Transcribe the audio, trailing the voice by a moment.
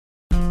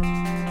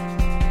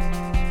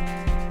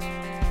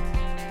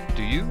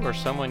you or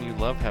someone you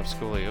love have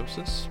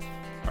scoliosis?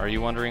 Are you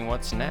wondering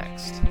what's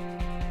next?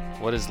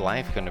 What is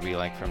life going to be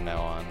like from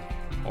now on?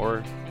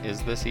 Or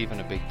is this even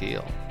a big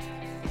deal?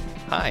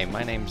 Hi,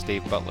 my name's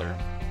Dave Butler,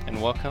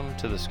 and welcome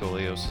to the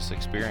Scoliosis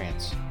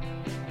Experience.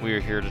 We are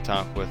here to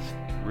talk with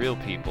real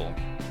people,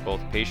 both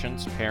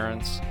patients,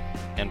 parents,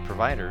 and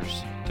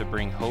providers, to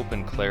bring hope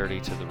and clarity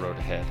to the road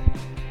ahead.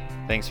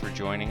 Thanks for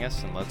joining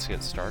us, and let's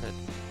get started.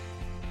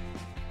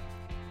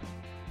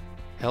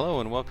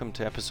 Hello and welcome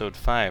to episode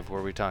 5,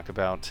 where we talk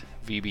about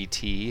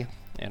VBT,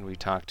 and we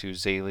talk to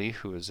Zaylei,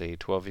 who is a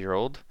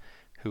 12-year-old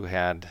who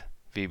had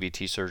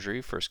VBT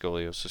surgery for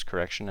scoliosis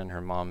correction, and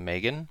her mom,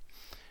 Megan.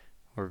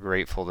 We're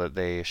grateful that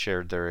they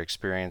shared their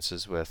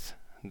experiences with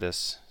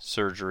this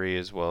surgery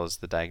as well as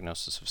the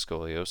diagnosis of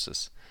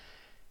scoliosis.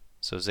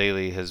 So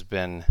Zaylei has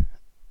been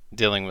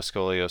dealing with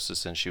scoliosis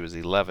since she was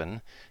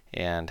 11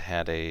 and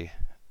had a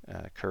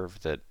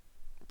curve that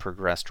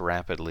progressed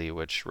rapidly,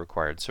 which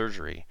required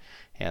surgery,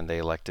 and they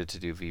elected to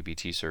do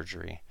VBT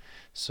surgery.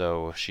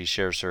 So she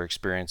shares her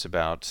experience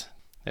about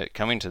it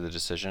coming to the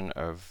decision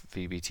of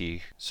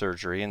VBT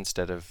surgery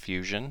instead of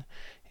fusion,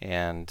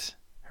 and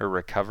her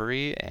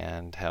recovery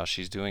and how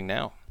she's doing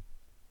now.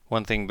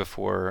 One thing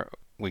before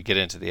we get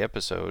into the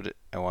episode,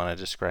 I want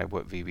to describe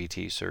what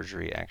VBT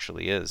surgery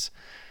actually is.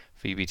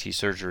 VBT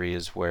surgery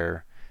is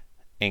where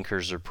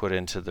anchors are put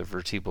into the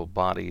vertebral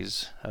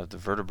bodies of the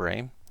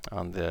vertebrae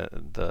on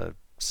the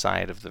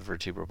side of the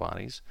vertebral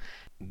bodies.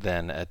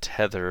 Then a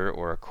tether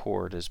or a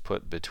cord is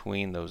put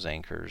between those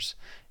anchors,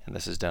 and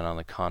this is done on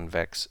the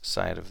convex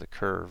side of the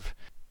curve.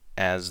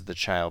 As the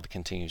child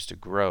continues to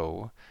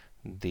grow,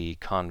 the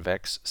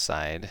convex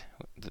side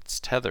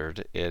that's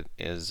tethered, it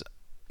is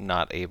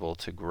not able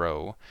to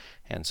grow,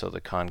 and so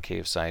the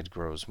concave side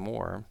grows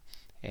more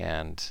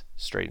and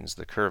straightens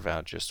the curve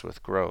out just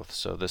with growth.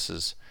 So this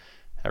is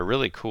a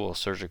really cool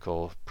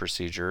surgical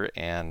procedure,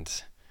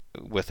 and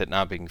with it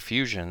not being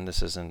fusion,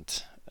 this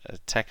isn't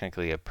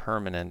technically a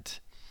permanent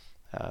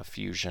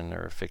fusion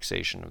or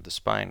fixation of the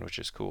spine, which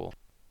is cool.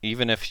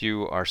 Even if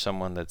you are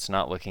someone that's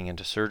not looking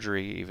into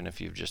surgery, even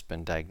if you've just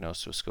been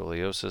diagnosed with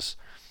scoliosis,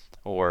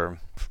 or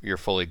you're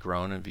fully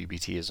grown and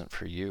VBT isn't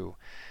for you,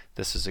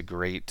 this is a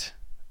great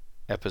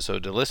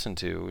episode to listen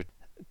to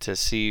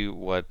see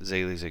what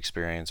Zaylei's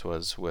experience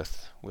was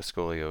with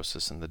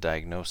scoliosis and the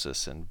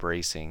diagnosis and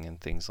bracing and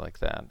things like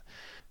that.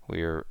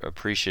 We are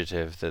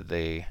appreciative that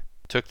they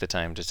took the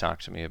time to talk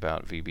to me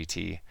about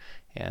VBT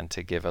and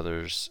to give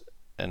others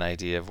an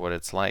idea of what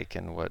it's like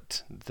and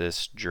what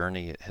this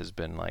journey has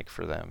been like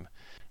for them.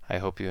 I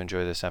hope you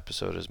enjoy this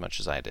episode as much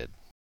as I did.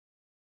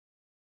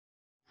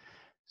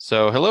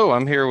 So hello,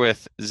 I'm here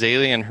with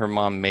Zaylei and her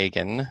mom,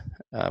 Megan.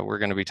 We're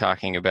going to be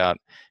talking about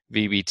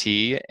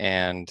VBT,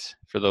 and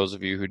for those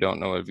of you who don't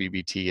know what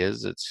VBT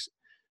is, it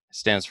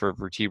stands for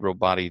Vertebral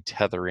Body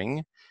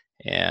Tethering,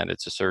 and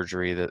it's a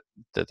surgery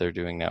that they're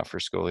doing now for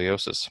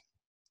scoliosis.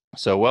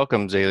 So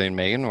welcome, Zaylei and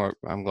Megan.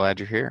 I'm glad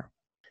you're here.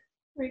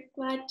 We're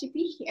glad to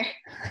be here.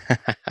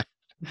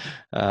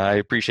 I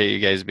appreciate you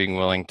guys being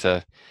willing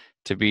to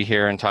be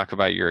here and talk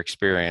about your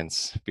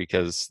experience,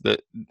 because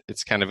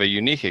it's kind of a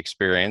unique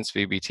experience.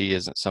 VBT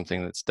isn't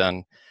something that's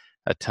done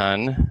a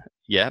ton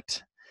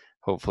yet.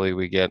 Hopefully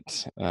we get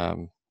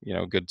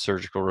good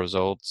surgical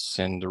results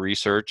in the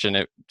research, and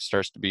it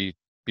starts to be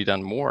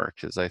done more,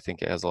 because I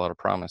think it has a lot of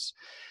promise.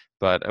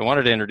 But I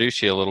wanted to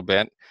introduce you a little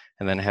bit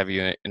and then have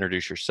you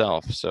introduce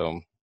yourself.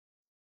 So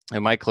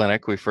at my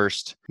clinic, we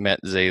first met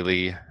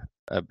Zaylei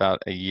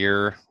about a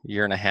year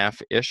and a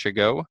half-ish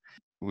ago.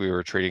 We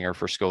were treating her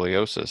for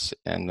scoliosis,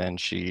 and then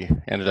she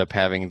ended up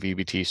having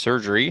VBT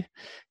surgery,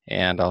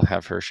 and I'll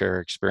have her share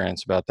her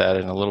experience about that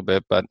in a little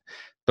bit. But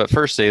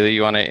first, Zaylei,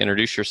 you want to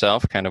introduce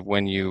yourself, kind of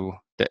when you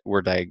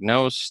were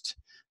diagnosed,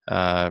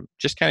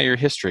 just kind of your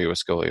history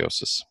with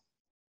scoliosis.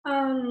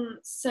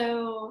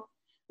 So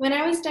when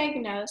I was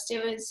diagnosed,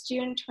 it was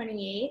June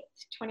 28th,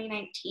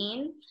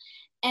 2019,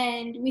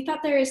 and we thought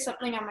there was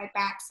something on my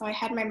back, so I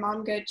had my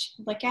mom go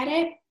look at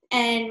it,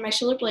 and my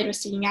shoulder blade was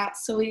sticking out,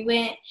 so we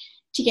went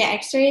to get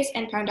x-rays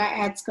and found out I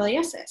had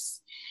scoliosis.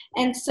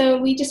 And so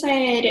we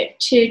decided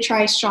to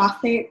try straw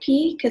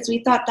therapy because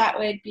we thought that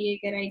would be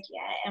a good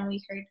idea, and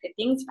we heard good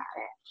things about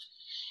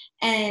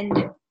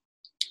it.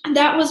 And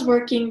that was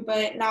working,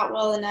 but not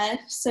well enough,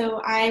 so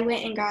I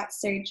went and got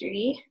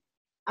surgery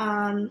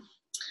on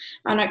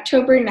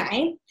October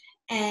 9th,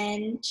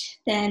 and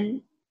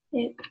then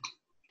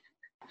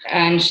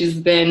And she's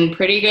been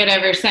pretty good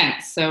ever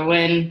since. So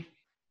when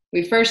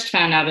we first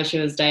found out that she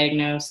was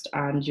diagnosed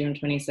on June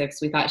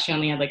 26th, we thought she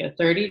only had like a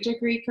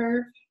 30-degree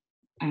curve.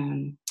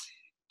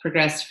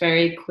 Progressed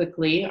very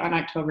quickly. On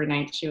October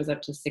 9th, she was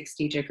up to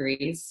 60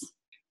 degrees.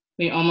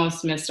 We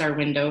almost missed our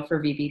window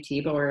for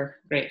VBT, but we're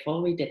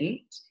grateful we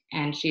didn't.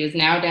 And she is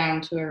now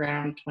down to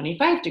around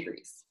 25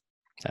 degrees.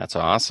 That's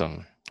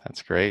awesome.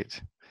 That's great.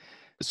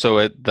 So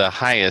at the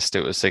highest,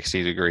 it was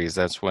 60 degrees.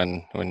 That's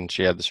when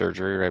she had the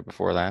surgery, right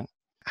before that.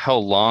 How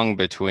long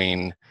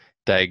between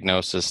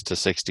diagnosis to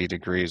 60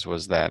 degrees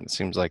was that? It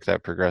seems like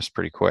that progressed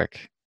pretty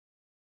quick.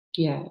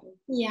 Yeah,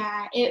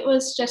 Yeah, it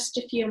was just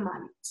a few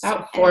months.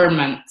 About 4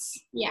 months.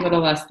 Yeah. A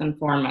little less than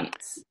 4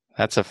 months.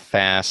 That's a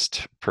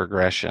fast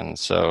progression.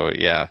 So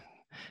yeah,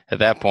 at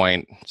that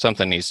point,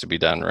 something needs to be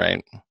done,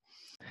 right?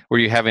 Were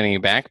you having any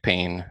back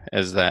pain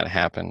as that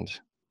happened?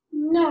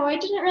 No, I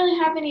didn't really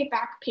have any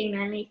back pain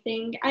or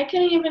anything. I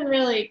couldn't even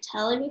really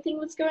tell anything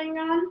was going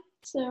on,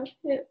 so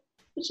it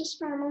was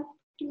just normal.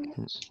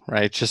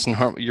 Right, just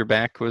normal. Your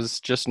back was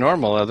just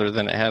normal, other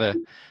than it had a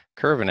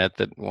curve in it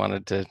that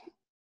wanted to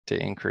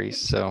increase.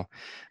 So,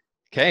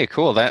 okay,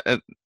 cool. That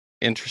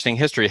interesting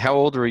history. How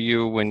old were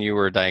you when you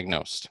were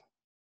diagnosed?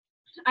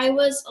 I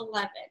was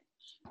 11,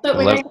 but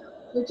when I 11.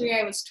 had surgery,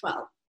 I was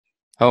 12.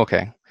 Oh,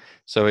 okay,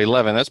 so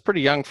 11. That's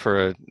pretty young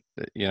for a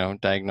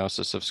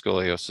diagnosis of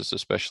scoliosis,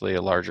 especially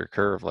a larger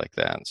curve like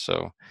that.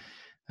 So,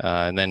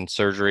 and then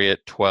surgery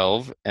at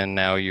 12, and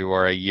now you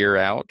are a year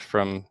out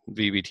from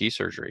VBT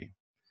surgery.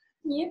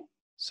 Yeah.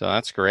 So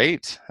that's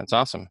great. That's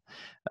awesome.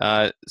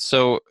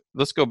 So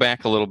let's go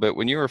back a little bit.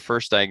 When you were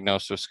first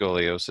diagnosed with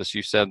scoliosis,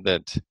 you said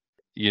that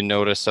you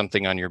noticed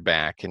something on your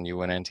back and you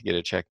went in to get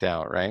it checked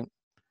out, right?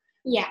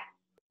 Yeah.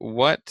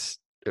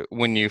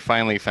 When you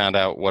finally found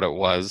out what it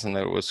was and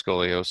that it was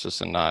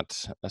scoliosis and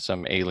not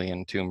some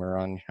alien tumor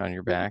on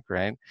your back,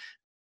 right?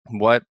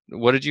 What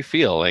did you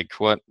feel like?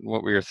 What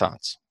were your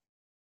thoughts?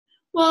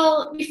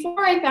 Well,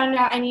 before I found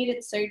out I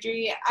needed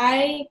surgery,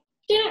 I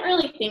didn't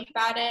really think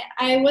about it.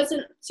 I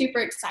wasn't super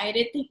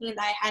excited thinking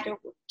that I had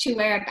to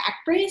wear a back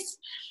brace.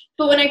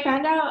 But when I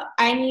found out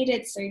I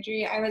needed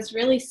surgery, I was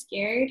really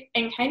scared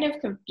and kind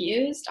of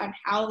confused on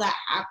how that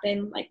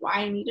happened, like why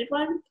I needed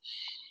one.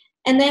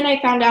 And then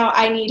I found out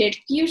I needed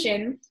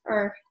fusion,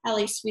 or at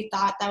least we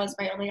thought that was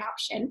my only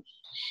option.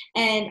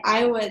 And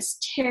I was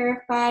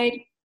terrified.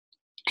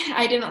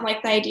 I didn't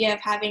like the idea of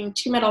having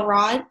two metal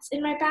rods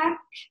in my back.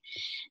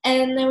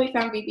 And then we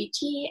found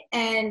VBT,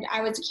 and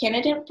I was a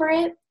candidate for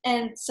it.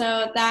 And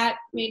so that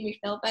made me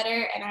feel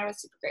better, and I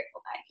was super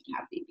grateful that I could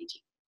have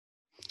VBT.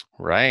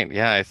 Right.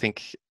 Yeah, I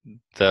think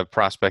the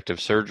prospect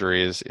of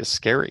surgery is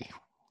scary.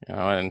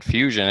 And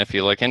fusion, if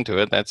you look into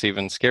it, that's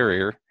even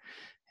scarier.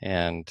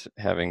 And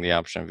having the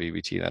option of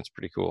VBT, that's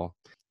pretty cool.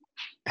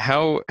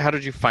 How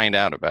did you find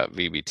out about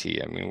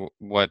VBT? I mean,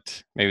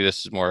 maybe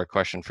this is more a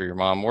question for your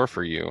mom or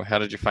for you. How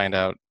did you find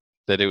out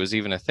that it was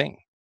even a thing?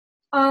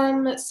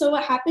 So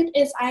what happened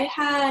is I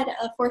had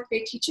a fourth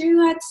grade teacher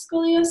who had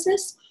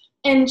scoliosis,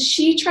 and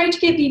she tried to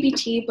get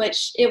VBT, but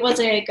it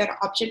wasn't a good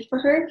option for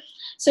her.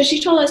 So she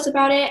told us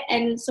about it,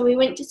 and so we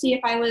went to see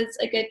if I was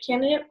a good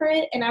candidate for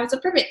it, and I was a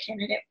perfect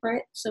candidate for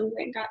it, so we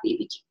went and got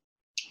VBT.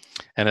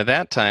 And at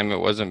that time, it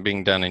wasn't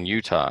being done in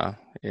Utah,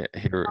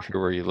 here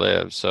where you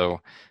live. So,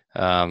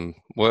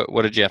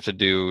 what did you have to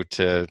do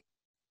to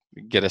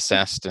get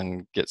assessed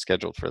and get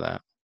scheduled for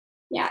that?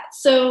 Yeah,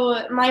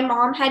 so my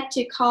mom had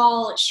to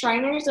call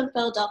Shriners in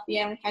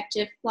Philadelphia, and we had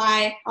to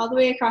fly all the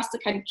way across the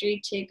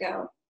country to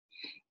go.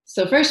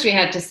 So first we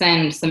had to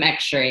send some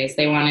x-rays.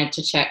 They wanted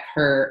to check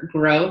her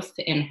growth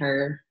in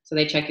her, so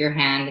they check your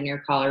hand and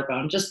your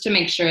collarbone just to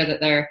make sure that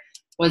there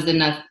was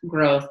enough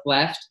growth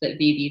left that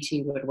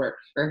VBT would work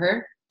for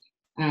her.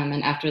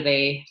 And after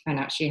they found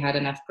out she had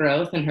enough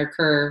growth and her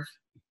curve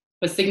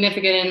was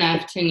significant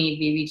enough to need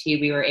VBT,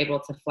 we were able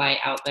to fly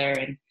out there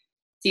and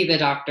see the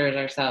doctors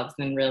ourselves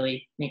and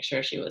really make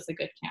sure she was a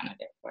good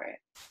candidate for it.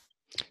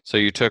 So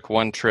you took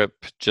one trip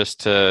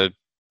just to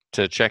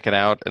check it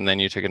out, and then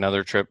you took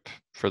another trip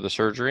for the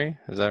surgery.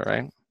 Is that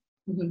right?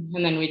 Mm-hmm.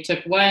 And then we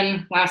took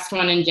one last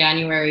one in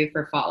January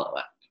for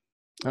follow-up.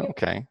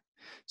 Okay.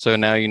 So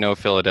now you know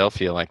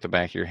Philadelphia like the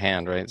back of your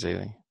hand, right,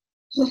 Zaylei?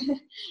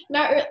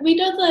 We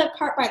know the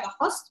part by the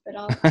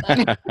hospital,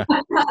 but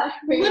a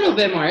little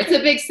bit more. It's a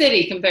big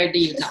city compared to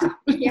Utah.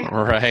 Yeah.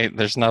 Right.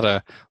 There's not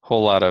a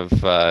whole lot of,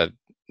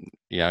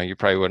 you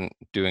probably wouldn't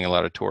doing a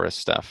lot of tourist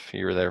stuff.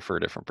 You were there for a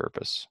different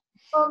purpose.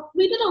 Well,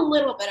 we did a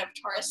little bit of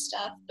tourist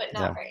stuff, but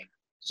not very much.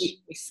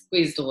 We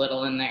squeezed a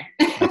little in there.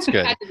 That's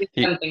good. Had to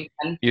do something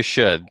fun. You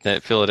should.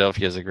 That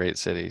Philadelphia is a great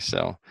city,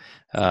 so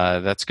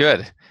that's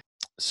good.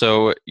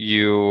 So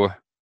you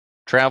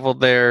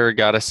traveled there,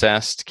 got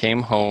assessed,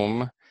 came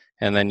home,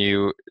 and then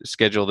you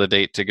scheduled a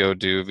date to go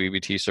do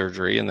VBT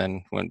surgery, and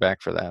then went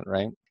back for that,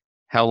 right?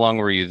 How long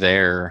were you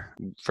there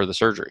for the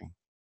surgery?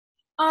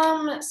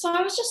 So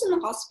I was just in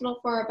the hospital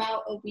for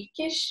about a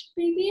weekish,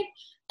 maybe,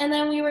 and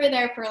then we were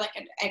there for like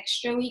an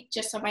extra week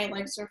just so my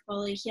legs were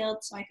fully healed,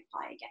 so I could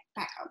probably get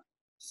back home.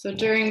 So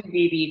during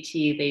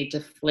VBT, they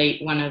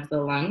deflate one of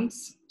the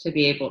lungs to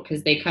be able,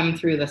 because they come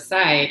through the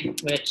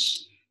side,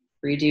 which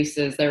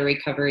reduces their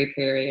recovery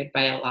period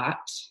by a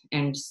lot.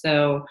 And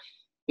so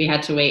we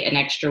had to wait an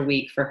extra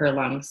week for her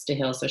lungs to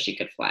heal so she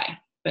could fly.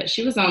 But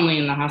she was only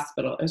in the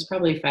hospital. It was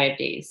probably 5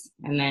 days.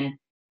 And then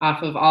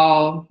off of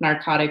all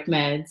narcotic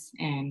meds.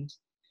 And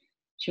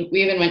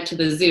we even went to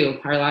the zoo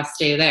our last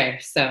day there.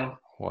 So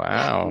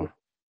wow.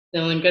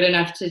 Feeling good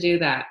enough to do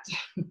that.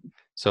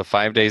 So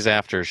 5 days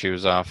after, she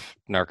was off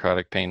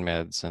narcotic pain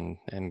meds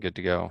and good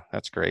to go.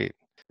 That's great.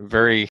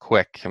 Very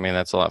quick. I mean,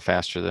 that's a lot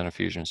faster than a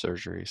fusion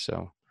surgery.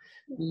 So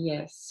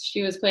yes,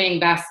 she was playing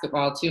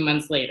basketball 2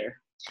 months later.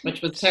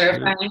 which was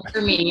terrifying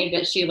for me,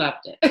 but she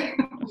loved it.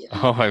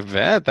 Oh, I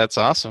bet. That's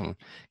awesome.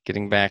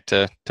 Getting back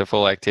to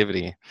full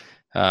activity.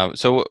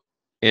 So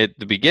at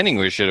the beginning,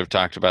 we should have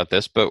talked about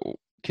this, but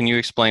can you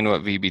explain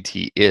what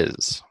VBT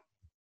is?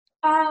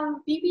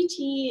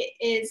 VBT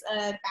is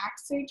a back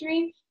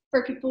surgery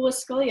for people with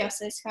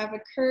scoliosis who have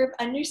a curve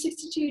under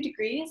 62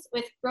 degrees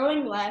with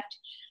growing left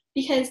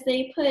because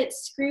they put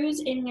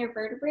screws in your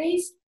vertebrae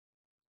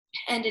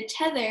and a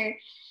tether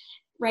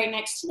right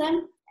next to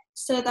them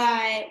so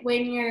that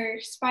when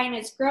your spine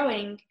is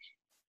growing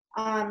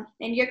and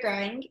you're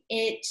growing,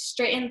 it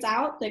straightens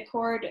out. The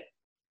cord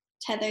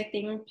tether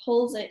thing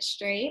pulls it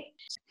straight.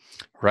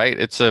 Right.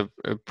 It's a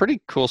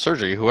pretty cool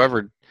surgery.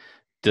 Whoever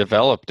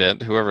developed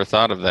it, whoever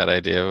thought of that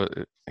idea,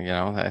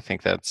 I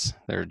think they're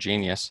a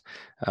genius.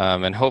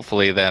 And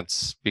hopefully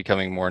that's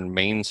becoming more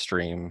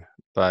mainstream,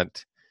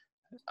 but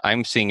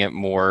I'm seeing it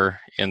more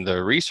in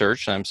the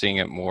research. I'm seeing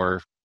it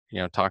more,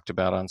 talked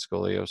about on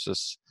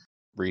scoliosis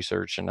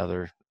research and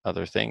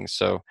other things.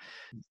 So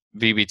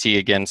VBT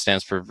again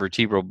stands for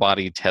vertebral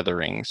body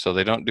tethering. So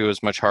they don't do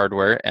as much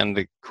hardware. And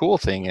the cool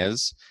thing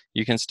is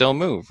you can still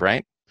move,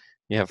 right?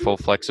 You have full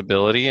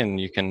flexibility and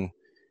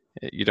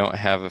you don't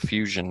have a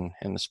fusion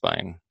in the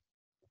spine.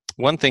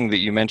 One thing that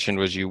you mentioned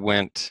was you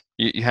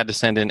had to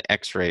send in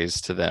x-rays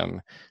to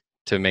them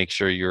to make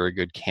sure you're a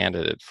good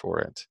candidate for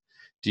it.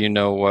 Do you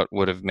know what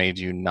would have made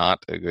you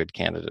not a good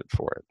candidate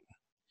for it?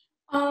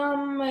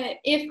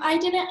 If I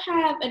didn't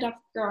have enough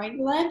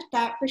growing left,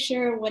 that for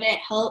sure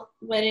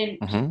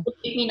wouldn't make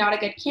me not a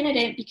good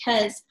candidate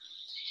because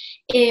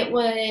it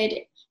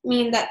would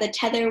mean that the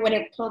tether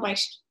wouldn't pull my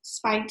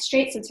spine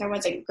straight since I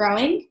wasn't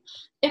growing.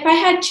 If I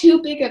had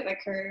too big of a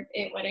curve,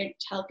 it wouldn't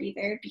help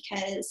either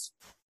because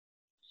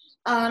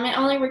it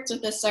only works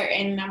with a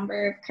certain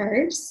number of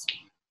curves.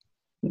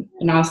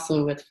 And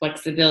also with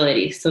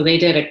flexibility. So they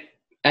did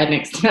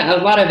a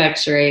lot of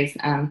x-rays.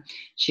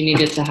 She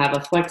needed to have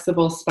a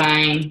flexible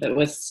spine that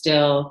was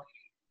still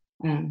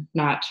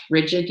not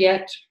rigid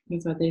yet,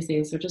 is what they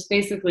say. So just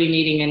basically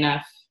needing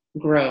enough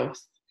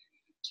growth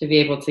to be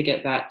able to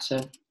get that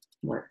to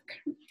work.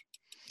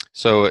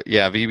 So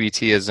yeah,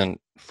 VBT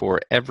isn't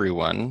for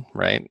everyone,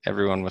 right?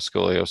 Everyone with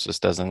scoliosis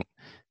doesn't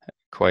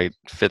quite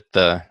fit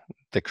the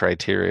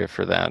criteria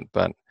for that,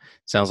 but it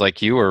sounds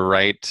like you were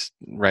right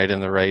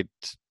in the right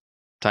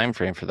time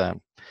frame for that.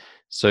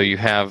 So you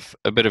have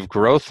a bit of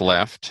growth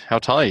left. How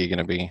tall are you going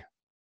to be?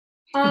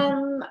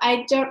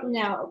 I don't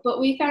know, but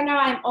we found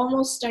out I'm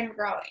almost done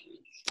growing.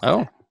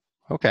 Oh,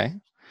 okay.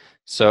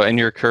 So, and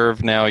your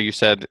curve now, you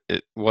said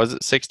it was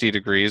at 60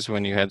 degrees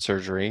when you had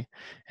surgery,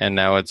 and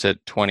now it's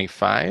at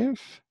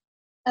 25?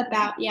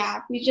 About, yeah.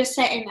 We just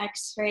sent in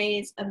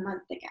x-rays a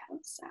month ago,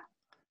 so.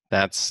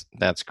 That's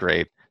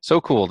great. So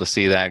cool to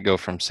see that go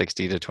from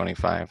 60 to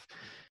 25.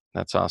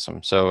 That's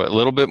awesome. So a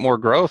little bit more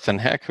growth,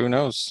 and heck, who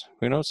knows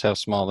how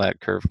small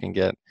that curve can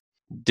get.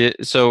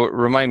 So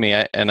remind me,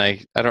 I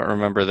don't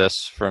remember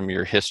this from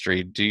your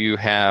history. Do you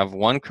have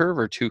one curve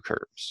or two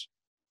curves?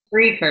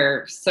 3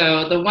 curves.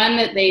 So the one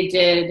that they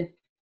did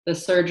the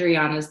surgery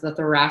on is the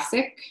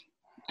thoracic.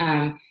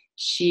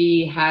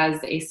 She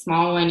has a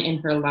small one in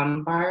her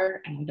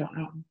lumbar, and I don't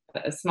know,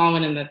 a small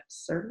one in the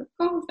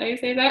cervical. Is that how you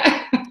say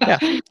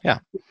that? Yeah.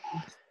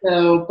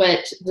 So,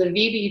 but the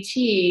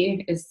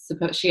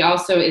VBT she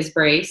also is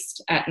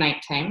braced at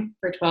nighttime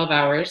for 12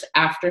 hours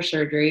after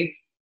surgery.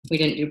 We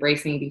didn't do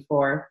bracing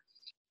before.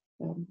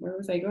 Where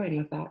was I going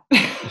with that?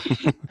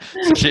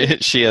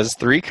 she has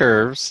 3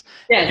 curves.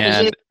 Yeah, so she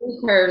has 3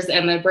 curves,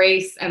 and the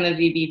brace and the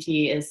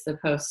VBT is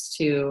supposed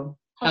to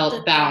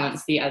help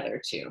balance the other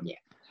 2. Yeah.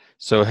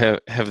 So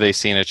have they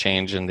seen a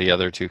change in the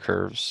other 2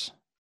 curves?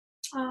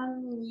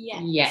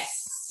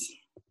 Yes.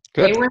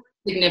 Good. They weren't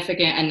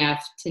significant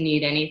enough to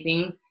need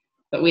anything,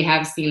 but we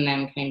have seen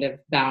them kind of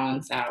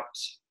balance out.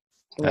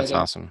 That's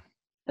awesome.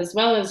 As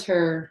well as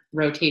her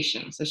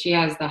rotation. So she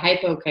has the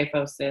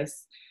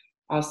hypokyphosis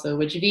also,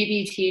 which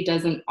VBT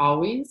doesn't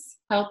always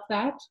help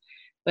that,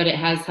 but it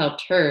has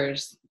helped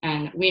hers.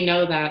 And we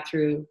know that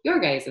through your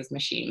guys'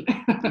 machine.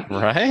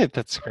 Right.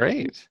 That's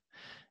great.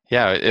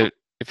 Yeah.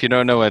 If you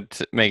don't know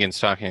what Megan's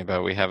talking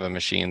about, we have a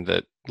machine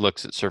that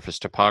looks at surface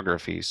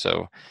topography.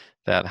 So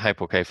that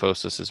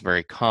hypokyphosis is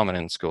very common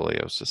in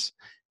scoliosis.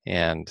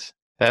 And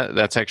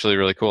that's actually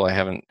really cool. I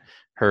haven't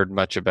heard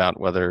much about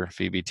whether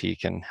VBT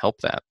can help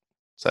that.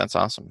 So that's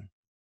awesome.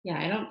 Yeah,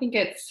 I don't think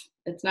it's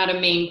not a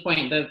main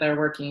point that they're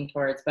working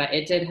towards, but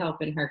it did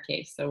help in her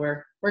case. So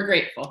we're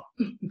grateful.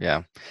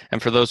 Yeah.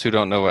 And for those who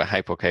don't know what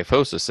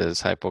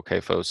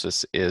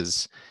hypokyphosis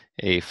is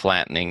a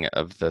flattening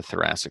of the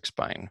thoracic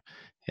spine.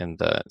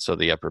 So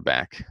the upper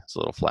back is a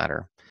little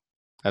flatter.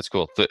 That's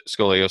cool.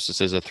 Scoliosis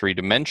is a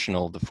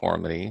 3-dimensional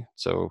deformity,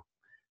 so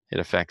it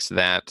affects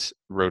that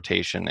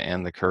rotation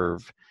and the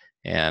curve.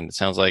 And it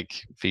sounds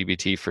like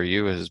VBT for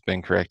you has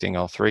been correcting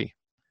all 3,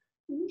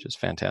 which is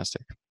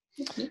fantastic.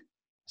 Mm-hmm.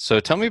 So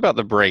tell me about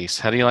the brace.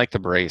 How do you like the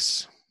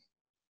brace?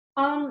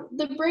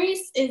 The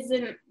brace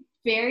isn't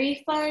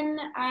very fun.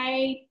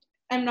 I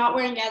am not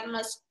wearing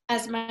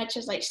as much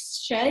as I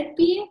should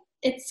be.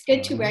 It's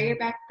good to wear your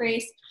back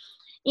brace.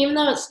 Even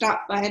though it's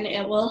not fun,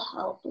 it will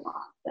help a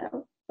lot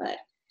though. But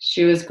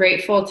She was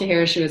grateful to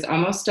hear she was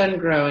almost done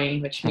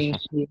growing, which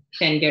means she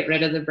can get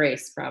rid of the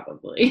brace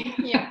probably.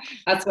 yeah.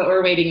 That's what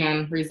we're waiting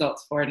on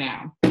results for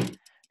now.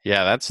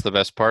 Yeah, that's the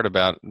best part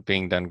about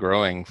being done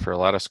growing for a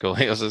lot of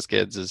scoliosis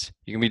kids is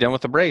you can be done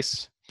with a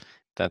brace.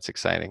 That's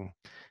exciting.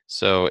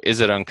 So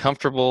is it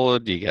uncomfortable?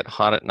 Do you get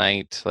hot at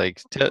night?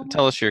 Like,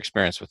 tell us your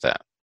experience with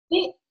that.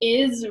 It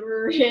is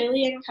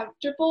really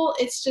uncomfortable.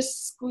 It's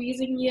just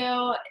squeezing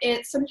you.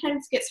 It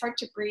sometimes gets hard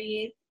to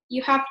breathe.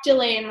 You have to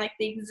lay in like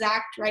the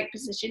exact right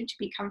position to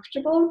be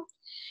comfortable.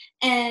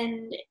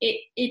 And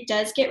it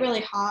does get really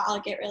hot. I'll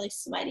get really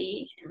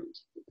sweaty, and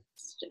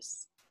it's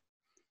just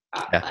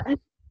not Yeah. fun.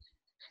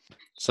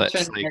 So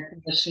Turn it's the like, air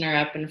conditioner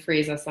up and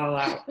freeze us all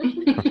out.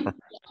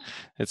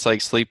 it's like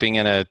sleeping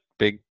in a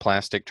big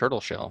plastic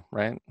turtle shell,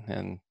 right?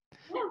 And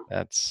Yeah.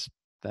 that's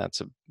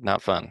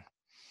not fun.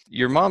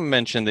 Your mom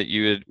mentioned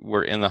that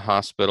were in the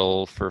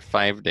hospital for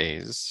 5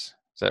 days.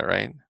 Is that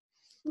right?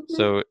 Mhm.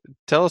 So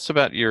tell us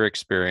about your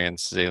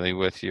experience, Zaylei,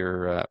 with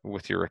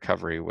your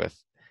recovery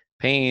with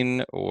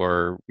pain,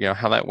 or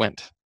how that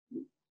went.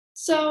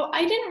 So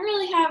I didn't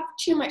really have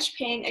too much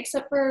pain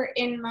except for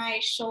in my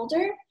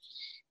shoulder.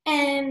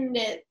 And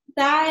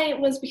that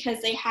was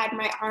because they had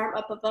my arm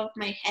up above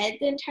my head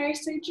the entire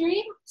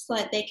surgery so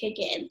that they could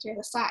get in through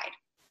the side.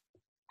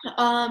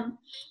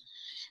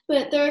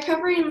 But the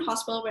recovery in the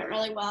hospital went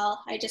really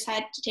well. I just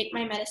had to take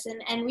my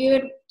medicine, and we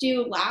would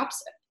do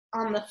laps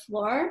on the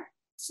floor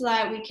so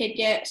that we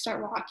could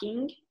start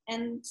walking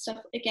and stuff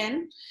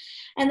again.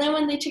 And then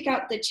when they took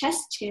out the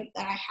chest tube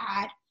that I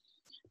had,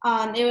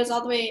 it was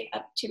all the way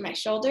up to my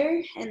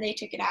shoulder, and they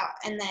took it out,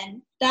 and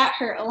then that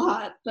hurt a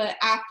lot. But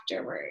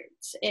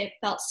afterwards, it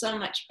felt so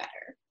much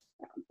better.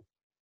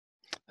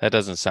 That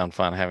doesn't sound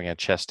fun, having a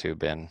chest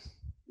tube in.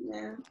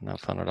 Yeah.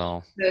 Not fun at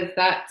all.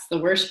 That's the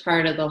worst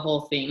part of the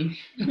whole thing.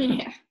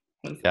 Yeah.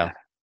 Yeah.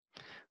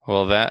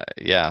 Well,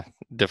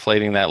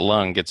 deflating that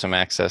lung gets some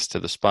access to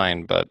the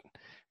spine, but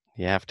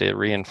you have to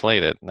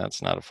reinflate it.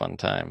 That's not a fun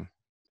time.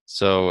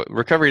 So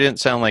recovery didn't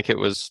sound like it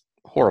was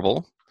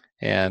horrible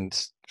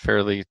and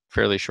fairly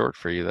short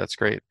for you. That's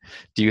great.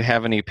 Do you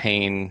have any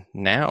pain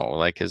now?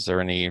 Like, is there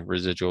any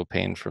residual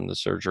pain from the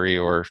surgery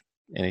or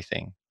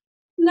anything?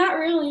 Not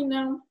really,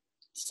 no.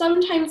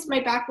 Sometimes my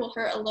back will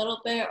hurt a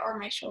little bit or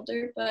my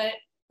shoulder, but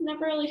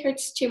never really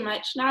hurts too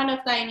much. Not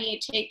enough that I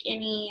need to take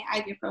any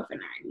ibuprofen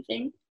or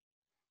anything.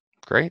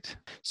 Great.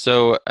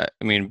 So,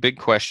 big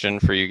question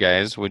for you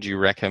guys. Would you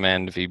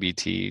recommend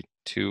VBT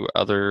to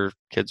other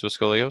kids with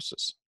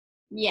scoliosis?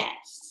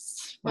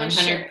 Yes, for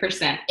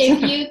 100%.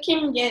 If you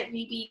can get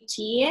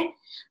VBT,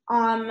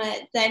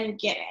 then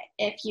get it.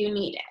 If you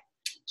need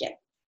it, get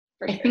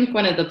it. I think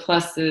one of the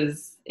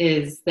pluses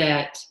is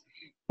that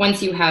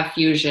once you have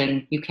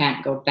fusion, you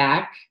can't go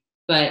back.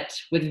 But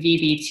with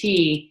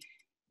VBT,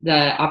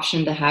 the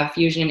option to have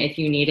fusion if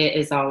you need it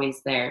is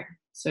always there.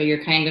 So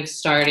you're kind of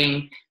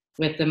starting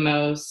with the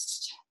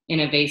most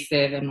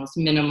invasive and most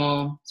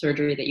minimal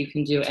surgery that you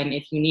can do. And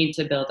if you need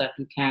to build up,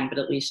 you can, but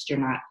at least you're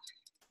not,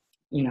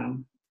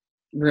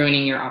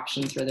 ruining your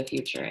options for the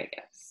future, I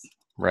guess.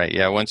 Right.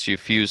 Yeah. Once you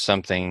fuse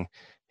something,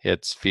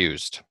 it's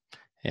fused.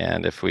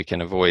 And if we can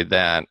avoid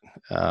that,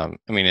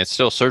 it's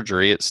still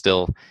surgery. It's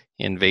still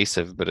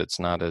invasive, but it's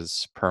not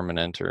as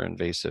permanent or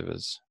invasive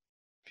as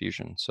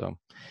fusion. So,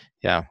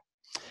 yeah.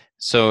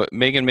 So,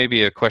 Megan,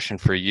 maybe a question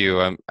for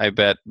you. I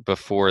bet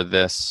before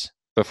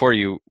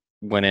you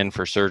went in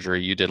for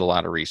surgery, you did a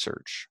lot of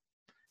research.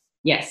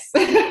 Yes.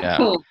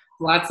 Yeah.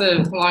 Lots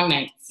of long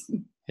nights.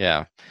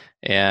 Yeah.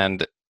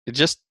 And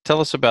just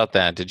tell us about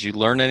that. Did you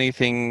learn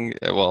anything?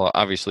 Well,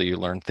 obviously you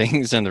learned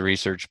things in the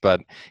research,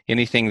 but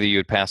anything that you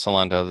would pass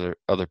along to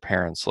other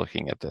parents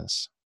looking at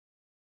this?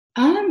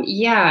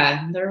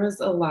 Yeah, there was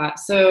a lot.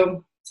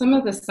 So some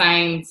of the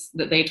signs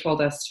that they told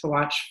us to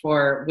watch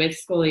for with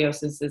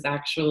scoliosis is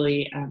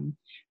actually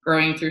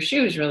growing through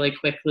shoes really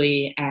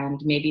quickly and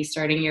maybe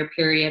starting your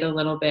period a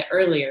little bit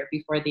earlier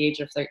before the age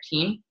of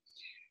 13.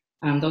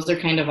 Those are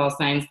kind of all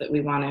signs that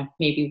we want to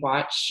maybe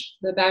watch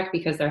the back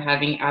because they're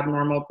having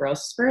abnormal growth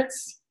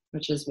spurts,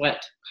 which is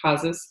what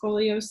causes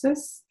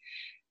scoliosis.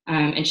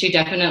 And she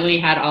definitely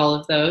had all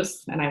of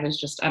those, and I was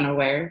just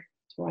unaware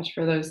to watch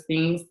for those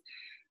things.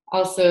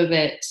 Also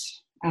that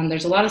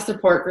there's a lot of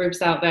support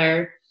groups out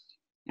there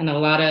and a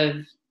lot of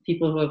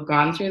people who have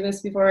gone through this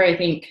before. I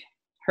think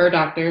her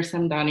doctor,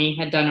 Samdani,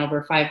 had done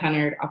over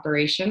 500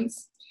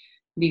 operations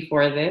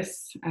before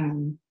this.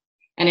 And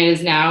it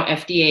is now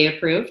FDA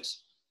approved.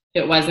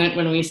 It wasn't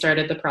when we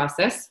started the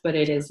process, but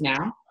it is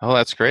now. Oh,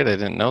 that's great. I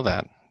didn't know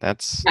that.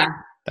 That's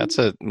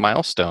a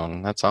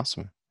milestone. That's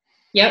awesome.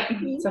 Yep.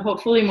 So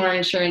hopefully more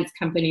insurance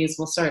companies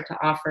will start to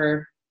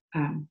offer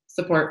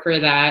support for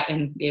that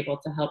and be able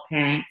to help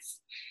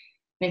parents.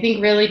 I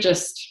think really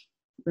just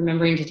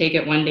remembering to take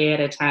it one day at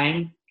a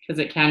time because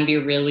it can be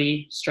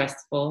really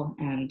stressful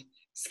and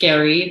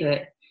scary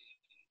that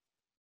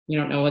you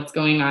don't know what's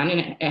going on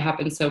and it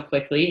happens so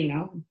quickly,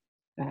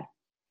 that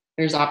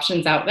there's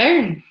options out there.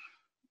 And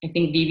I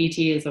think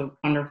VBT is a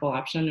wonderful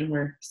option and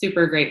we're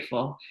super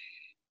grateful.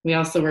 We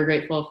also were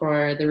grateful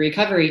for the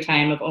recovery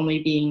time of only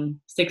being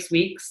 6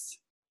 weeks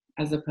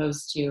as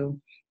opposed to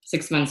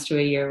 6 months to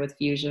a year with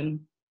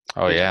fusion.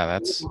 Oh yeah,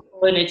 that's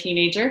when a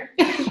teenager.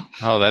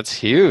 that's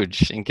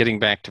huge. And getting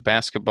back to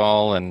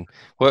basketball, and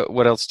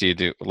what else do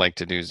you like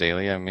to do,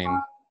 Zaylei? I mean,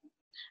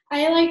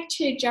 I like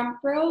to jump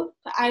rope.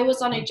 I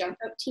was on a jump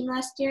rope team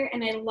last year,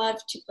 and I love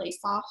to play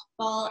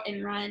softball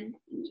and run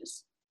and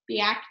just be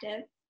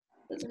active.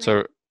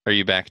 so are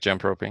you back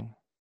jump roping?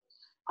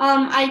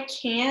 I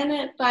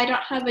can, but I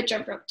don't have a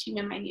jump rope team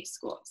in my new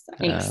school. So.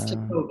 Thanks to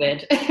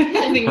COVID,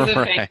 things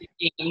have kind of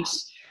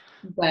changed.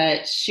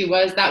 But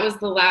that was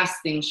the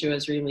last thing she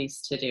was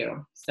released to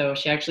do. So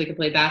she actually could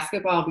play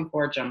basketball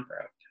before jump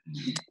rope.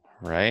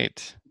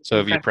 Right. So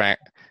have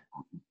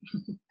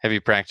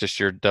you practiced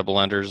your double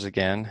unders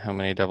again? How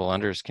many double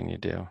unders can you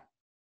do?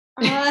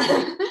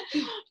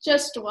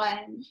 Just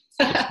one.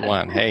 Just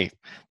one. Hey,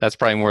 that's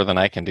probably more than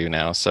I can do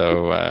now.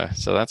 So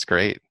that's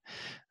great.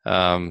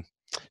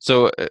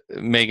 So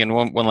Megan,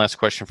 one last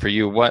question for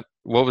you. What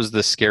was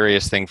the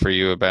scariest thing for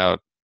you about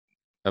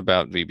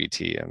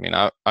VBT? I mean,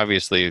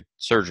 obviously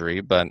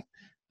surgery, but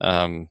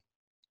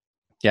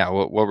yeah,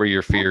 what were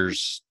your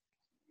fears?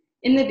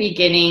 In the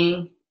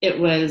beginning, it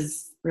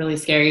was really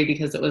scary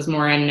because it was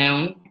more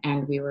unknown,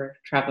 and we were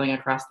traveling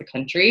across the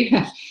country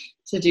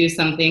to do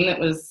something that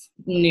was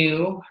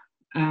new.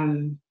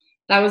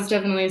 That was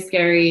definitely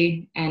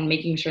scary, and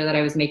making sure that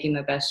I was making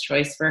the best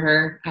choice for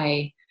her.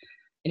 I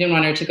didn't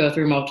want her to go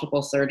through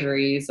multiple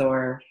surgeries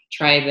or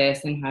try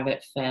this and have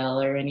it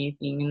fail or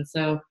anything. And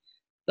so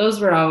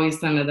those were always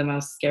some of the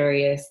most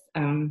scariest.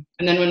 And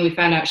then when we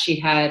found out she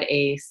had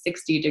a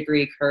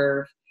 60-degree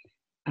curve,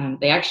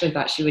 they actually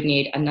thought she would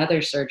need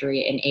another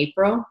surgery in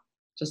April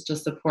just to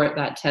support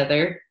that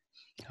tether.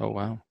 Oh,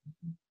 wow.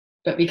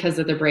 But because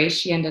of the brace,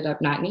 she ended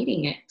up not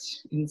needing it.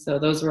 And so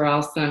those were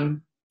all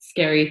some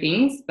scary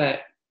things, but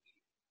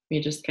we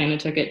just kind of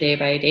took it day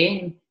by day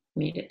and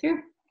made it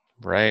through.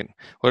 Right.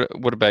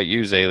 What about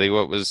you,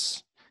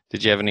 Zaylei?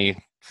 Did you have any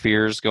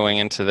fears going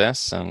into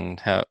this, and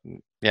how'd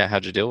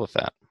you deal with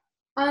that?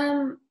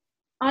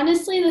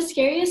 Honestly, the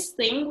scariest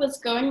thing was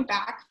going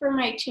back for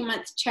my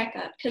 2-month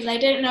checkup because I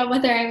didn't know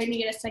whether I would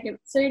need a second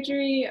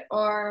surgery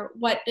or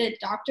what the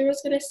doctor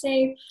was going to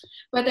say,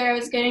 whether I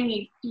was going to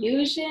need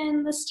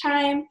fusion this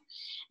time.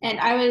 And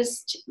I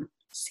was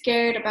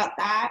scared about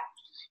that.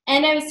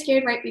 And I was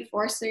scared right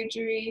before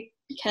surgery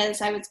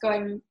because I was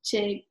going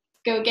to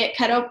go get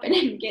cut open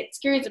and get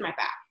screws in my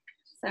back.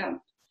 So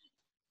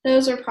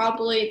those are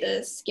probably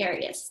the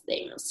scariest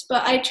things.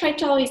 But I tried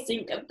to always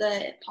think of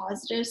the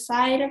positive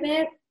side of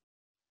it,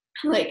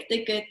 like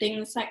the good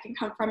things that can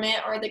come from it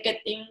or the good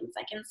things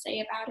I can say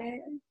about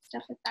it and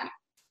stuff like that.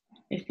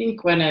 I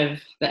think one of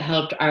that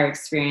helped our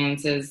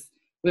experience is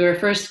we were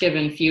first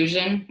given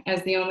fusion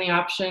as the only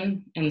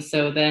option. And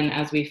so then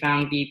as we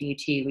found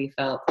VBT, we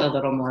felt a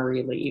little more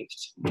relieved.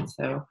 And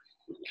so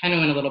kind of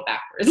went a little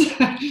backwards.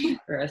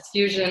 For us,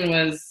 fusion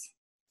was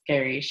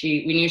scary.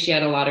 We knew she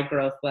had a lot of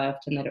growth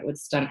left and that it would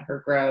stunt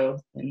her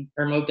growth and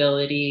her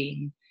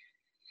mobility.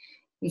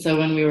 And so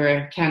when we were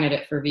a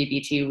candidate for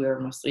VBT, we were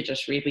mostly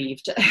just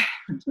relieved.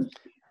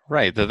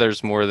 Right, that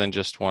there's more than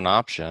just one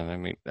option. I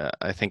mean,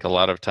 I think a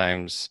lot of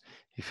times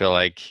you feel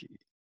like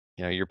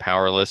you're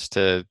powerless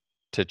to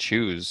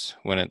choose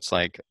when it's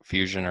like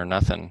fusion or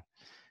nothing,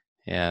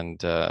 and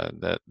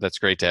that's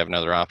great to have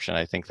another option.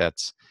 I think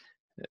it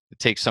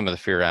takes some of the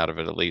fear out of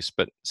it at least,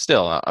 but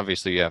still,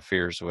 obviously, you have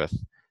fears with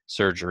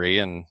surgery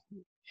and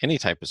any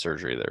type of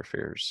surgery. There are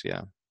fears,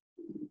 yeah.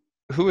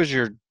 Who is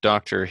your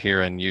doctor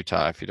here in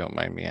Utah, if you don't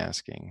mind me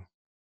asking?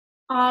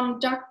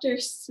 Dr.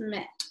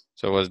 Smith.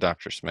 So it was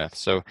Dr. Smith.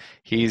 So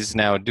he's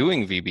now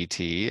doing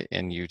VBT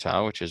in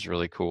Utah, which is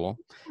really cool,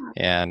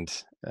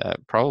 and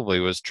probably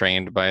was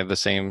trained by the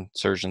same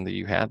surgeon that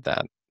you had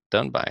that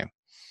done by.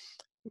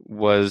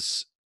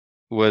 Was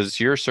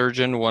your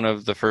surgeon one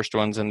of the first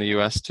ones in the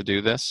U.S. to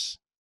do this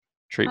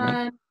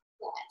treatment?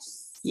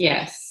 Yes.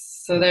 Yes.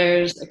 So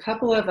there's a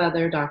couple of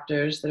other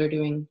doctors that are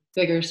doing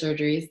bigger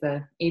surgeries,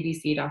 the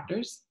ABC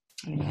doctors.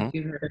 I don't know if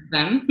you've heard of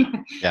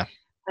them. Yeah.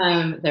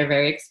 They're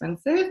very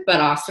expensive,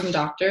 but awesome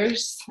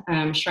doctors.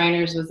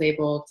 Shriners was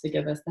able to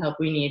give us the help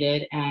we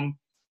needed. And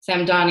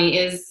Sam Donnie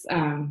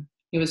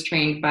he was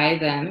trained by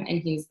them,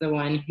 and he's the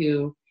one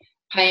who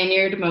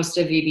pioneered most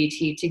of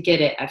VBT to get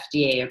it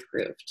FDA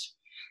approved.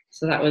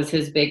 So that was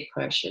his big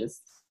push,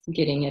 is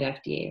getting it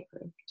FDA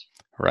approved.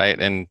 Right.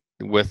 And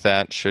with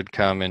that should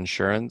come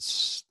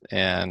insurance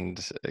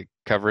and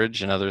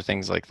coverage and other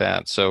things like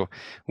that. So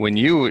when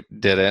you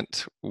did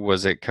it,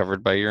 was it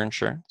covered by your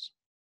insurance?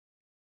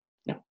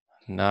 No.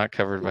 Not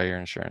covered by your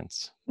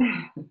insurance. We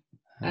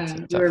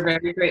were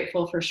very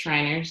grateful for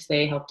Shriners.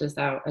 They helped us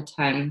out a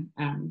ton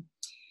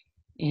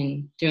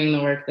in doing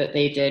the work that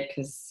they did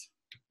because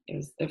it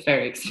was a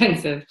very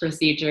expensive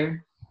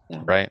procedure. So.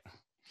 Right.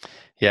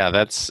 Yeah,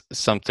 that's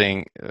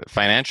something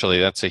financially,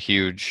 that's a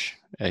huge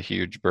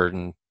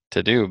burden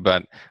to do,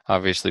 but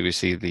obviously we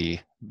see the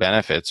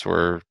benefits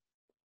were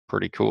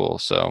pretty cool.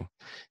 So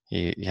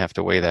you have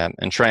to weigh that.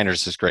 And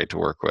Shriners is great to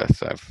work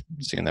with. I've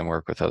seen them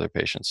work with other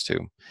patients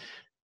too.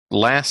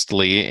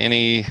 Lastly,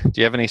 do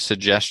you have any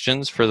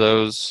suggestions for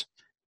those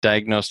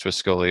diagnosed with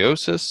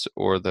scoliosis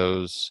or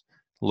those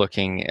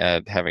looking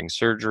at having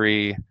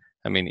surgery?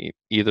 I mean,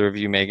 either of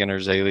you, Megan or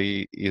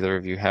Zaylei, either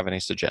of you have any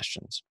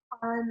suggestions?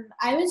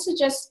 I would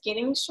suggest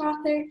getting straw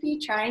therapy,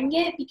 trying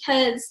it,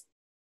 because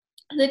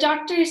the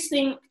doctors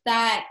think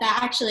that that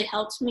actually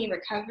helps me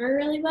recover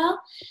really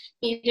well,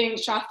 me doing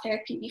straw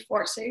therapy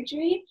before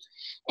surgery.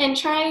 And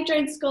try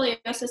join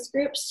scoliosis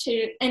groups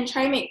and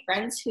try and make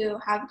friends who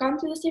have gone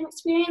through the same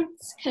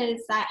experience,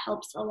 because that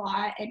helps a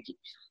lot and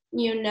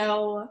you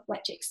know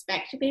what to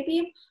expect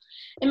maybe.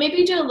 And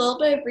maybe do a little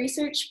bit of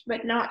research,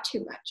 but not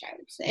too much, I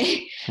would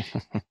say.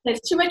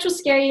 Because too much will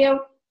scare you,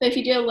 but if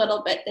you do a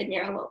little bit, then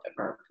you're a little bit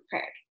more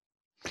prepared.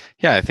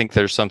 Yeah, I think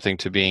there's something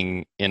to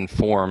being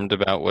informed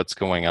about what's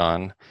going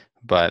on,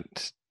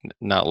 but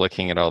not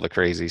looking at all the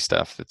crazy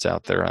stuff that's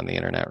out there on the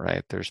internet,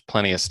 right? There's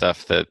plenty of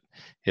stuff that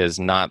is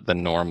not the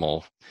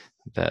normal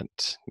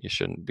that you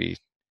shouldn't be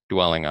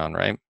dwelling on,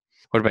 right?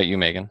 What about you,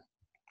 Megan?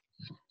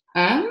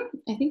 I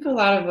think a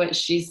lot of what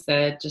she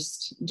said,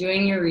 just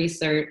doing your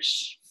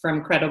research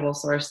from credible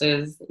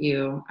sources.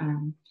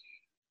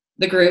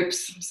 The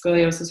groups,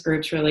 scoliosis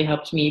groups, really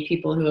helped me.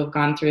 People who have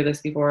gone through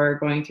this before,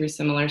 going through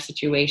similar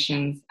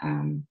situations.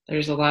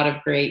 There's a lot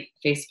of great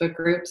Facebook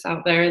groups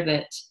out there.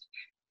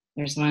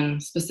 There's one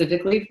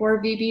specifically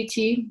for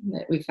VBT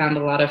that we found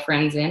a lot of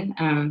friends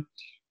in.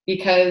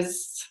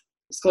 Because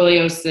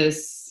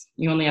scoliosis,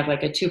 you only have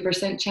like a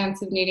 2%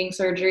 chance of needing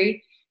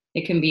surgery.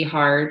 It can be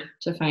hard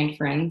to find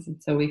friends.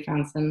 And so we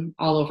found some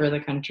all over the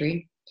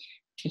country,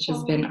 which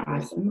has been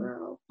awesome.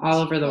 All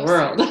over the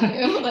world.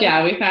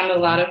 Yeah, we found a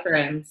lot of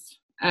friends.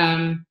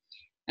 And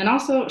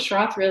also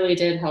Schroth really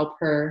did help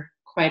her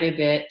quite a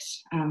bit.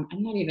 I'm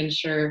not even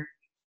sure.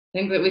 I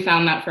think that we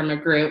found that from a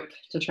group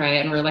to try it.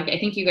 And we're like, I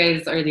think you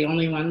guys are the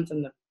only ones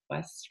in the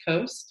West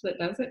Coast that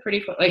does it pretty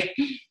cool. Like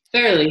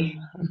fairly.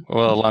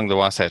 Well, along the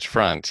Wasatch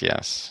Front,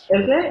 yes.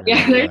 Is it?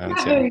 Yeah, there's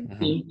not very Mm-hmm.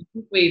 many.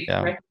 We've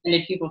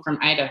recommended people from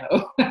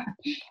Idaho to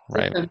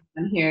right. come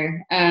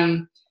here.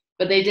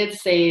 But they did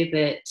say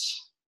that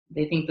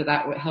they think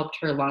that helped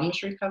her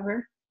lungs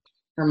recover.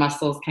 Her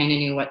muscles kind of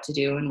knew what to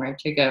do and where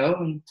to go.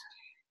 And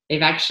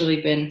they've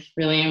actually been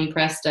really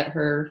impressed at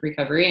her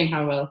recovery and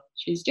how well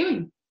she's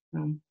doing.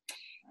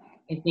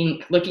 I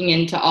think looking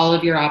into all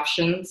of your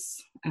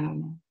options,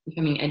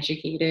 becoming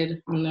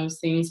educated on those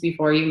things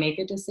before you make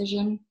a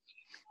decision,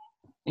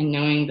 and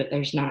knowing that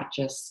there's not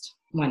just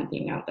one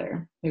thing out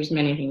there. There's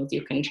many things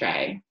you can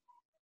try.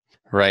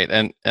 Right.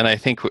 And I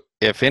think,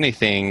 if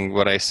anything,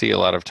 what I see a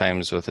lot of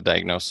times with a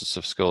diagnosis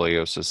of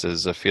scoliosis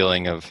is a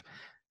feeling of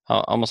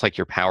almost like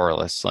you're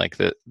powerless, like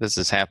that this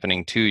is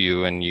happening to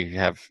you and you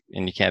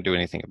can't do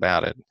anything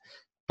about it.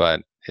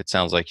 But it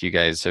sounds like you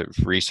guys have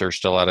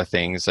researched a lot of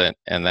things,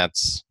 and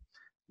that's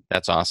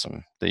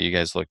awesome that you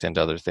guys looked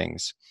into other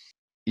things.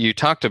 You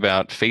talked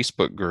about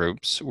Facebook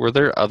groups. Were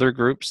there other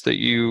groups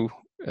that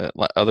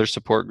other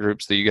support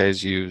groups that you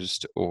guys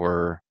used,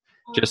 or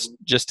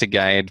just to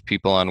guide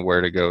people on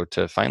where to go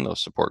to find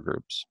those support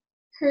groups?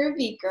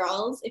 Curvy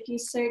Girls, if you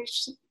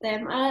search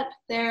them up,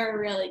 they're a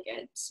really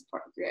good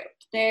support group.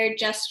 They're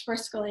just for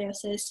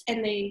scoliosis,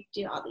 and they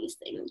do all these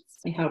things.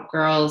 They help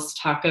girls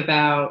talk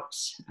about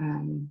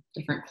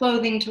different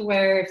clothing to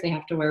wear if they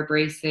have to wear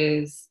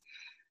braces.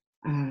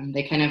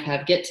 They kind of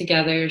have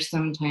get-togethers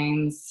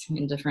sometimes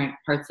in different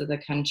parts of the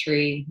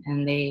country,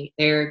 and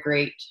they're a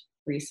great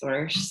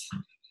resource.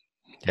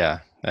 Yeah,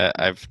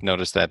 I've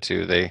noticed that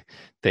too. They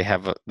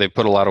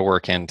put a lot of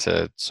work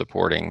into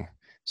supporting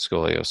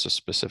scoliosis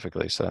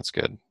specifically, so that's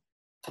good.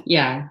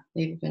 Yeah,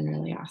 they've been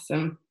really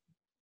awesome.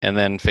 And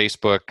then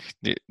Facebook,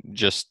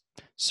 just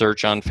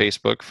search on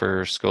Facebook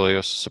for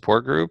scoliosis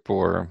support group,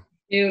 or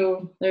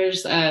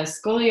there's a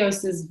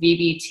scoliosis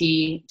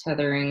VBT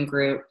tethering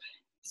group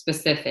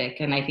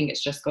specific, and I think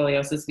it's just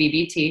scoliosis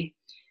VBT.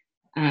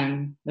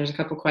 There's a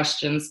couple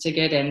questions to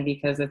get in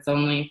because it's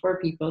only for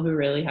people who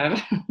really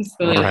have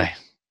scoliosis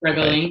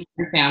struggling in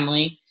their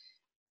family.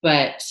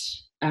 But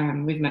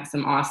we've met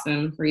some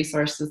awesome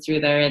resources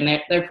through there, and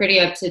they're pretty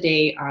up to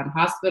date on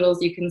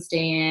hospitals you can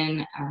stay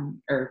in,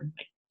 or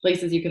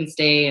places you can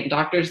stay, and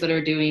doctors that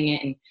are doing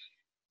it, and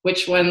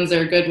which ones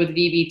are good with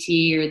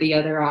VBT or the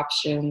other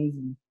options,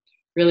 and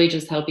really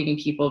just helping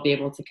people be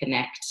able to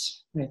connect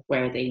with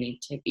where they need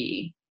to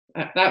be.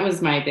 That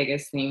was my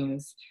biggest thing,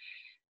 is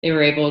they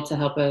were able to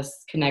help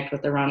us connect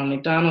with the Ronald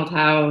McDonald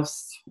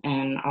House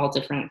and all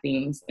different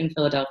things in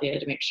Philadelphia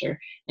to make sure,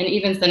 and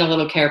even send a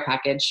little care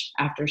package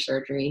after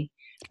surgery,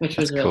 which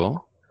was really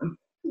cool. Awesome.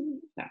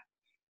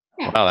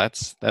 Yeah. Wow,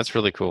 that's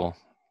really cool.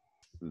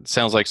 It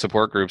sounds like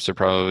support groups are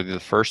probably the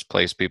first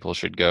place people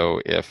should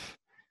go if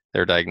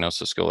they're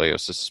diagnosed with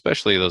scoliosis,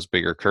 especially those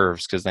bigger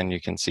curves, because then you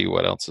can see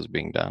what else is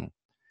being done.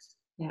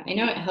 Yeah, I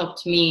know it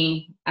helped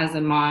me as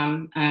a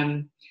mom.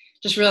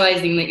 Just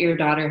realizing that your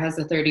daughter has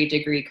a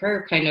 30-degree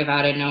curve kind of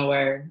out of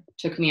nowhere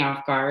took me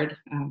off guard,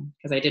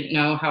 because I didn't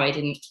know how I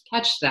didn't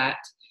catch that.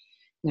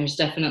 And there's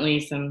definitely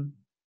some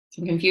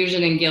some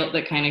confusion and guilt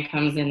that kind of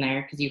comes in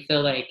there because you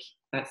feel like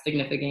that's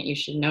significant, you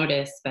should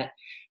notice. But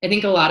I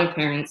think a lot of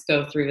parents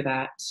go through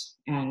that,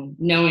 and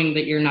knowing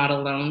that you're not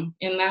alone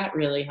in that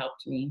really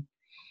helped me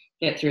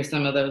get through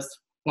some of those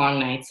long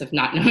nights of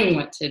not knowing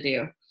what to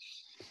do.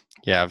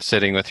 Yeah, of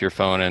sitting with your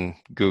phone and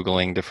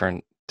Googling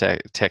different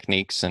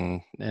techniques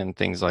and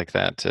things like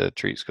that to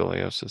treat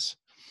scoliosis.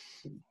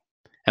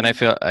 And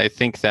I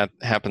think that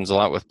happens a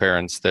lot with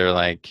parents. They're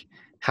like,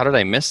 how did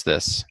I miss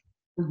this?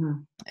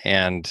 Mm-hmm.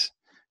 And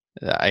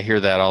I hear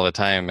that all the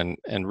time.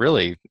 And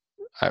really,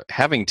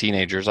 having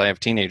teenagers, I have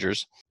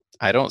teenagers,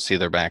 I don't see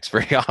their backs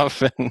very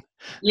often.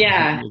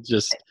 Yeah.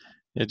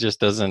 It just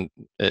doesn't,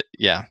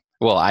 yeah.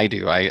 Well, I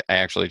do. I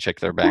actually check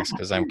their backs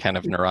because I'm kind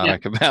of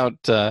neurotic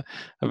about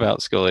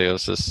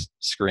scoliosis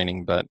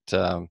screening. But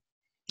I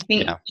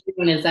think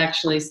June is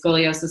actually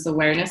Scoliosis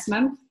Awareness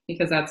Month,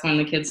 because that's when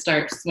the kids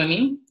start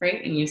swimming,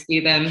 right? And you see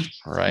them.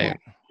 Right.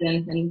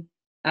 And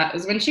that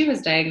was when she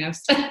was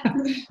diagnosed.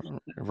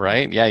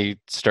 Right. Yeah, you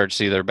start to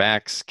see their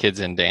backs. Kids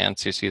in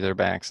dance, you see their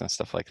backs and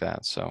stuff like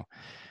that. So,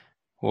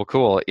 well,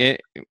 cool.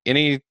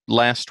 Any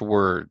last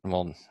word?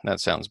 Well, that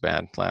sounds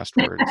bad. Last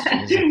words.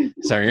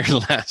 Sorry, your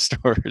last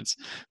words.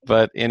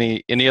 But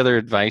any other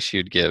advice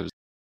you'd give?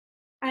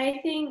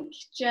 I think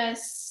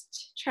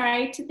just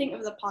try to think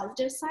of the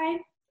positive side.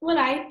 What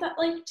I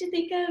like to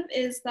think of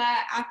is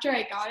that after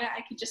I got it,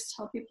 I could just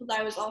tell people that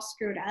I was all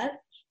screwed up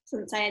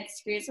since I had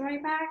screws in my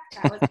back.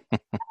 That was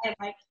what I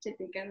like to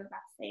think of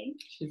that thing.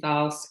 She's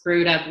all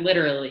screwed up,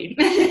 literally.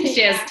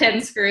 She has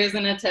 10 screws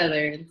and a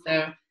tether, and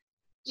so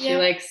she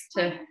likes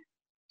to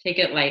take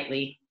it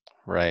lightly.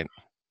 Right.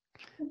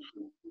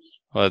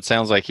 Well, it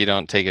sounds like you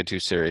don't take it too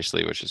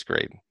seriously, which is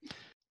great.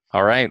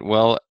 All right.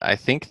 Well, I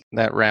think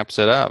that wraps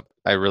it up.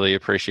 I really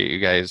appreciate you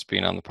guys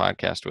being on the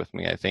podcast with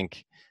me. I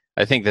think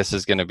this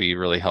is going to be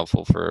really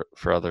helpful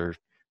for other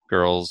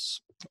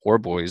girls or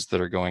boys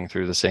that are going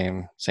through the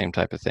same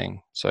type of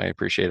thing. So I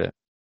appreciate it.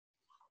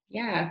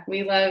 Yeah,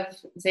 we love,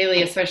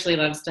 Zaylei especially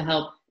loves to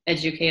help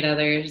educate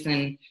others,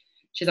 and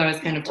she's always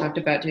kind of talked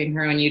about doing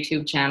her own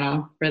YouTube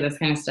channel for this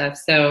kind of stuff.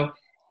 So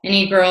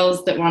any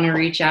girls that want to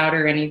reach out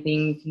or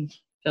anything,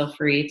 feel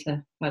free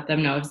to let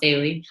them know of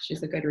Zaylei.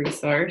 She's a good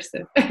resource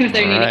if they're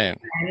needing a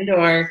friend,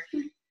 or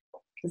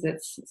because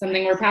it's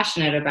something we're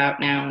passionate about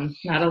now and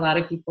not a lot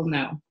of people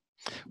know.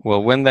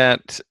 Well, when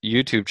that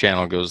YouTube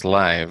channel goes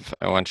live,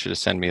 I want you to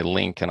send me a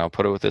link, and I'll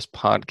put it with this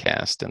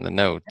podcast in the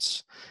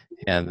notes,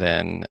 and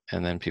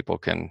then people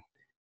can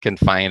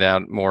find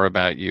out more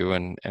about you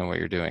and what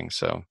you're doing.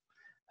 So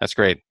that's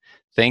great.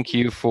 Thank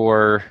you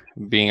for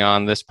being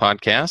on this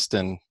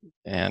podcast,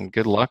 and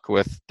good luck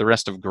with the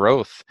rest of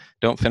growth.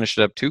 Don't finish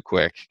it up too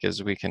quick,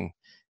 because we can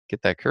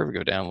get that curve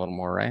go down a little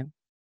more, right?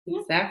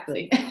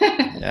 Exactly.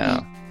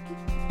 Yeah.